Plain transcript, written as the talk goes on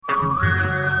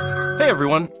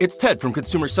everyone, it's Ted from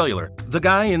Consumer Cellular, the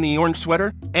guy in the orange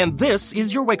sweater, and this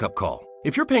is your wake-up call.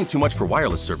 If you're paying too much for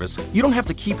wireless service, you don't have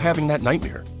to keep having that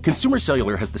nightmare. Consumer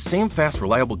Cellular has the same fast,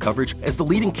 reliable coverage as the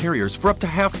leading carriers for up to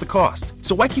half the cost.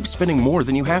 So why keep spending more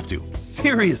than you have to?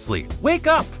 Seriously, wake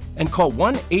up and call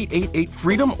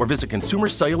 1-888-FREEDOM or visit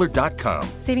consumercellular.com.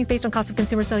 Savings based on cost of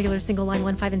Consumer Cellular single line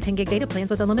 1, 5, and 10 gig data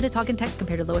plans with unlimited talk and text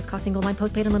compared to lowest cost single line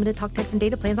postpaid unlimited talk, text, and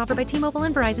data plans offered by T-Mobile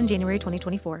and Verizon January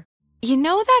 2024. You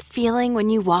know that feeling when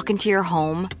you walk into your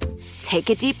home, take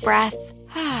a deep breath,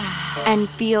 and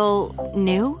feel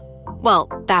new? Well,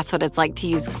 that's what it's like to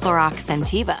use Clorox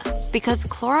Scentiva. Because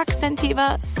Clorox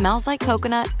Scentiva smells like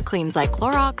coconut, cleans like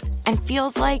Clorox, and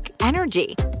feels like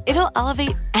energy. It'll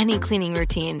elevate any cleaning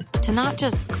routine to not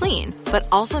just clean, but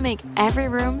also make every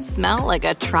room smell like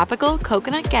a tropical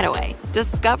coconut getaway.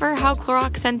 Discover how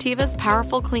Clorox Scentiva's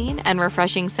powerful clean and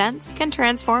refreshing scents can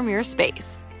transform your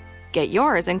space. Get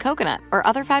yours in coconut or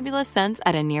other fabulous scents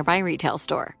at a nearby retail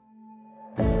store.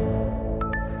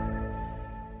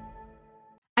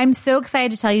 I'm so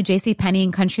excited to tell you JCPenney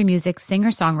and country music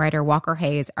singer-songwriter Walker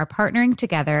Hayes are partnering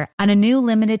together on a new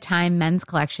limited-time men's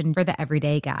collection for the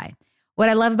everyday guy. What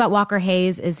I love about Walker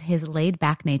Hayes is his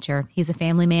laid-back nature. He's a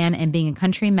family man, and being a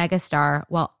country megastar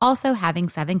while also having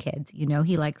 7 kids, you know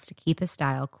he likes to keep his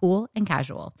style cool and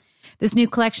casual. This new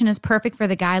collection is perfect for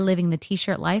the guy living the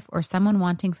t-shirt life or someone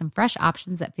wanting some fresh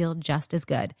options that feel just as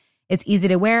good. It's easy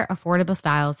to wear, affordable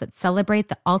styles that celebrate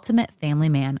the ultimate family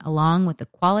man, along with the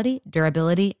quality,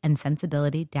 durability, and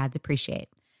sensibility dads appreciate.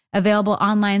 Available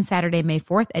online Saturday, May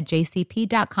 4th at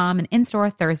jcp.com and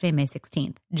in-store Thursday, May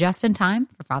 16th. Just in time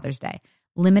for Father's Day.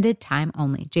 Limited time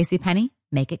only. JCPenney,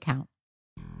 make it count.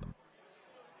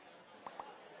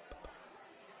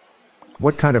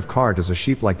 What kind of car does a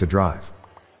sheep like to drive?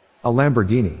 A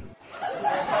Lamborghini.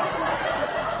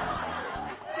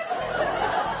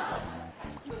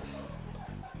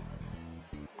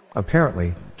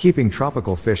 Apparently, keeping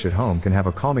tropical fish at home can have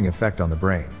a calming effect on the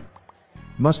brain.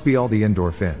 Must be all the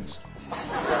endorphins.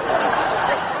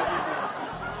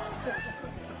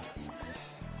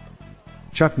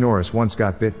 Chuck Norris once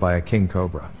got bit by a king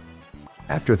cobra.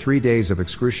 After 3 days of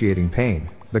excruciating pain,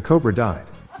 the cobra died.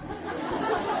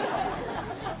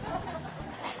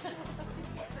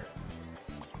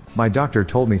 My doctor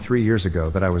told me 3 years ago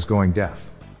that I was going deaf.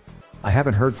 I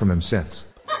haven't heard from him since.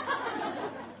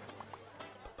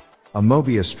 A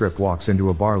Mobius strip walks into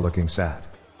a bar looking sad.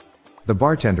 The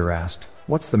bartender asked,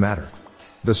 "What's the matter?"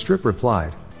 The strip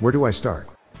replied, "Where do I start?"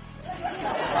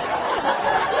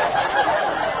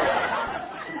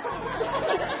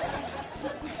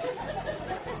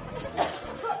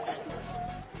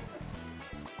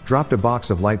 Dropped a box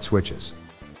of light switches.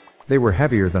 They were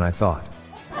heavier than I thought.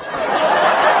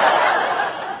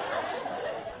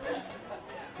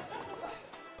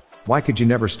 Why could you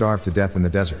never starve to death in the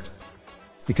desert?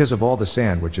 Because of all the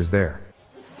sand which is there.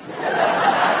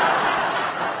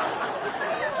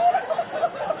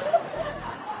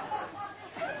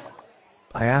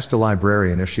 I asked a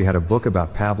librarian if she had a book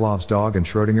about Pavlov's dog and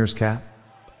Schrodinger's cat.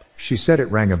 She said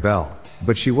it rang a bell,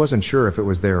 but she wasn't sure if it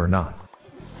was there or not.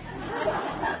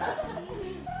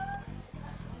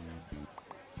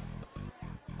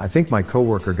 I think my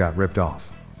coworker got ripped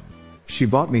off. She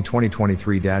bought me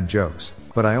 2023 dad jokes,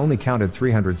 but I only counted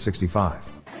 365.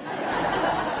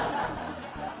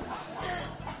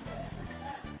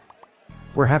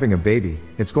 We're having a baby,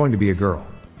 it's going to be a girl.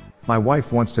 My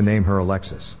wife wants to name her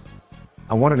Alexis.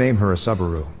 I want to name her a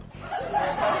Subaru.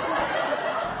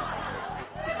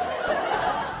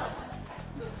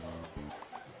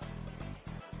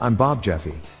 I'm Bob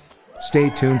Jeffy. Stay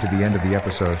tuned to the end of the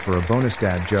episode for a bonus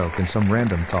dad joke and some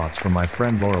random thoughts from my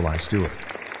friend Lorelai Stewart.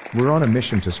 We're on a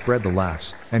mission to spread the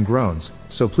laughs and groans,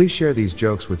 so please share these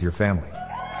jokes with your family.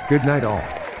 Good night all.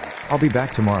 I'll be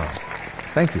back tomorrow.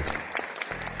 Thank you.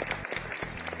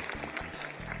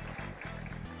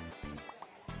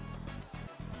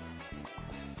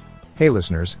 Hey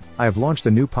listeners, I have launched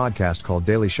a new podcast called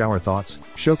Daily Shower Thoughts,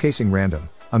 showcasing random,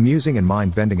 amusing and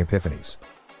mind-bending epiphanies.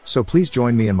 So please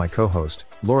join me and my co-host,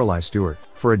 Lorelai Stewart,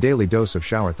 for a daily dose of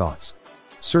shower thoughts.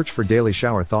 Search for Daily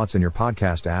Shower Thoughts in your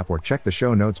podcast app or check the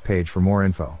show notes page for more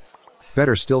info.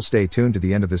 Better still, stay tuned to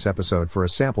the end of this episode for a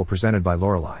sample presented by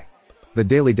Lorelai. The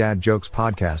Daily Dad Jokes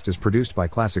podcast is produced by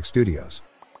Classic Studios.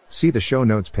 See the show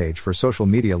notes page for social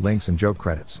media links and joke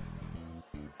credits.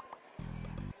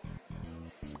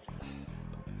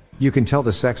 You can tell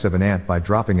the sex of an ant by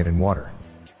dropping it in water.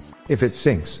 If it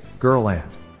sinks, girl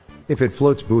ant. If it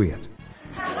floats, buoyant.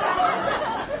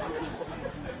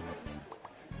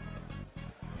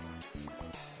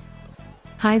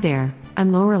 Hi there,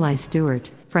 I'm Lorelai Stewart,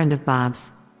 friend of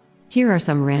Bob's. Here are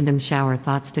some random shower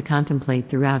thoughts to contemplate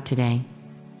throughout today.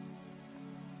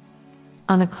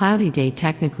 On a cloudy day,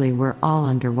 technically we're all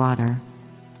underwater.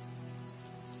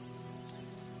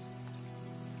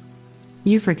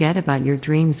 You forget about your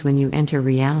dreams when you enter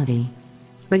reality.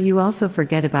 But you also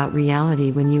forget about reality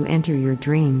when you enter your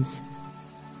dreams.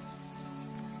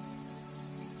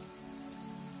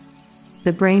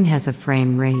 The brain has a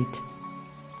frame rate.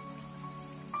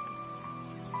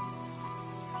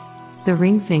 The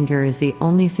ring finger is the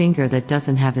only finger that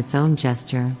doesn't have its own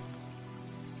gesture.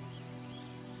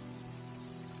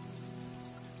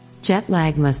 Jet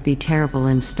lag must be terrible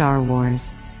in Star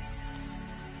Wars.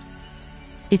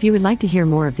 If you would like to hear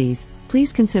more of these,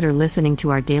 please consider listening to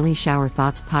our Daily Shower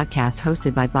Thoughts podcast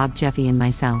hosted by Bob Jeffy and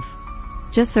myself.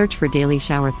 Just search for Daily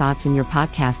Shower Thoughts in your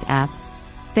podcast app.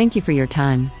 Thank you for your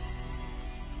time.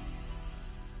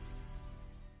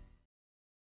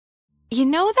 You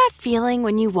know that feeling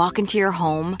when you walk into your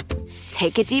home,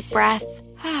 take a deep breath,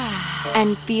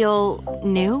 and feel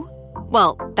new?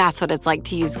 Well, that's what it's like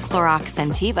to use Clorox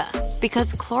Scentiva.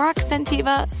 Because Clorox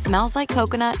Scentiva smells like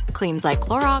coconut, cleans like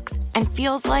Clorox, and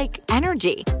feels like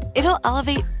energy. It'll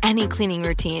elevate any cleaning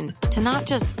routine to not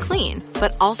just clean,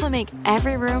 but also make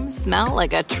every room smell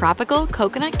like a tropical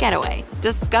coconut getaway.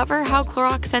 Discover how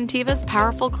Clorox Scentiva's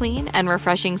powerful clean and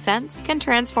refreshing scents can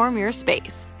transform your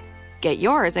space. Get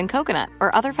yours in coconut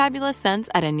or other fabulous scents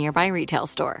at a nearby retail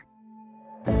store.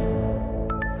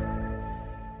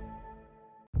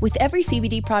 With every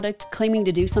CBD product claiming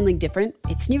to do something different,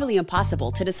 it's nearly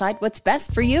impossible to decide what's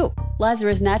best for you.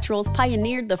 Lazarus Naturals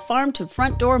pioneered the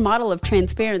farm-to-front-door model of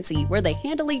transparency, where they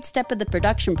handle each step of the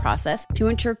production process to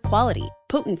ensure quality,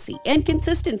 potency, and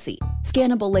consistency.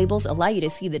 Scannable labels allow you to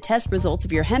see the test results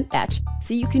of your hemp batch,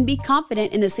 so you can be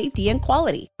confident in the safety and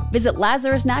quality. Visit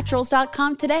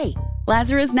LazarusNaturals.com today.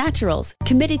 Lazarus Naturals,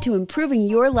 committed to improving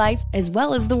your life as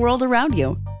well as the world around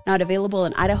you. Not available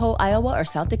in Idaho, Iowa, or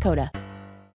South Dakota.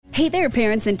 Hey there,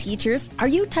 parents and teachers. Are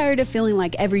you tired of feeling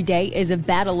like every day is a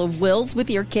battle of wills with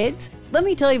your kids? Let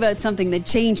me tell you about something that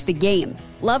changed the game.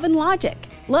 Love and Logic.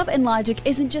 Love and Logic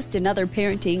isn't just another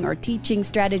parenting or teaching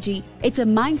strategy. It's a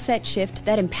mindset shift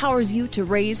that empowers you to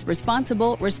raise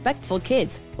responsible, respectful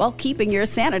kids while keeping your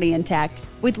sanity intact.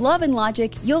 With Love and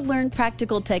Logic, you'll learn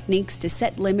practical techniques to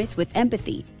set limits with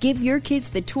empathy, give your kids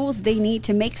the tools they need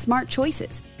to make smart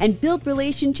choices, and build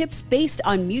relationships based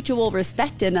on mutual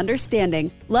respect and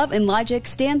understanding. Love and Logic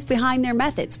stands behind their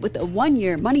methods with a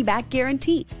 1-year money-back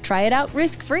guarantee. Try it out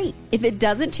risk-free. If it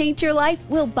doesn't change your life,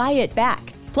 we'll buy it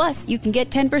back. Plus, you can get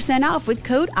 10% off with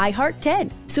code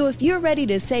IHEART10. So if you're ready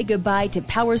to say goodbye to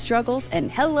power struggles and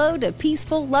hello to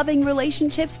peaceful, loving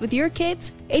relationships with your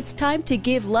kids, it's time to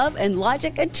give Love and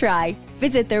Logic a try.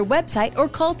 Visit their website or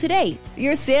call today.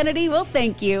 Your sanity will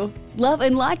thank you. Love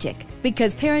and Logic,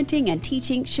 because parenting and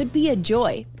teaching should be a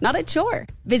joy, not a chore.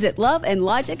 Visit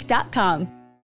loveandlogic.com.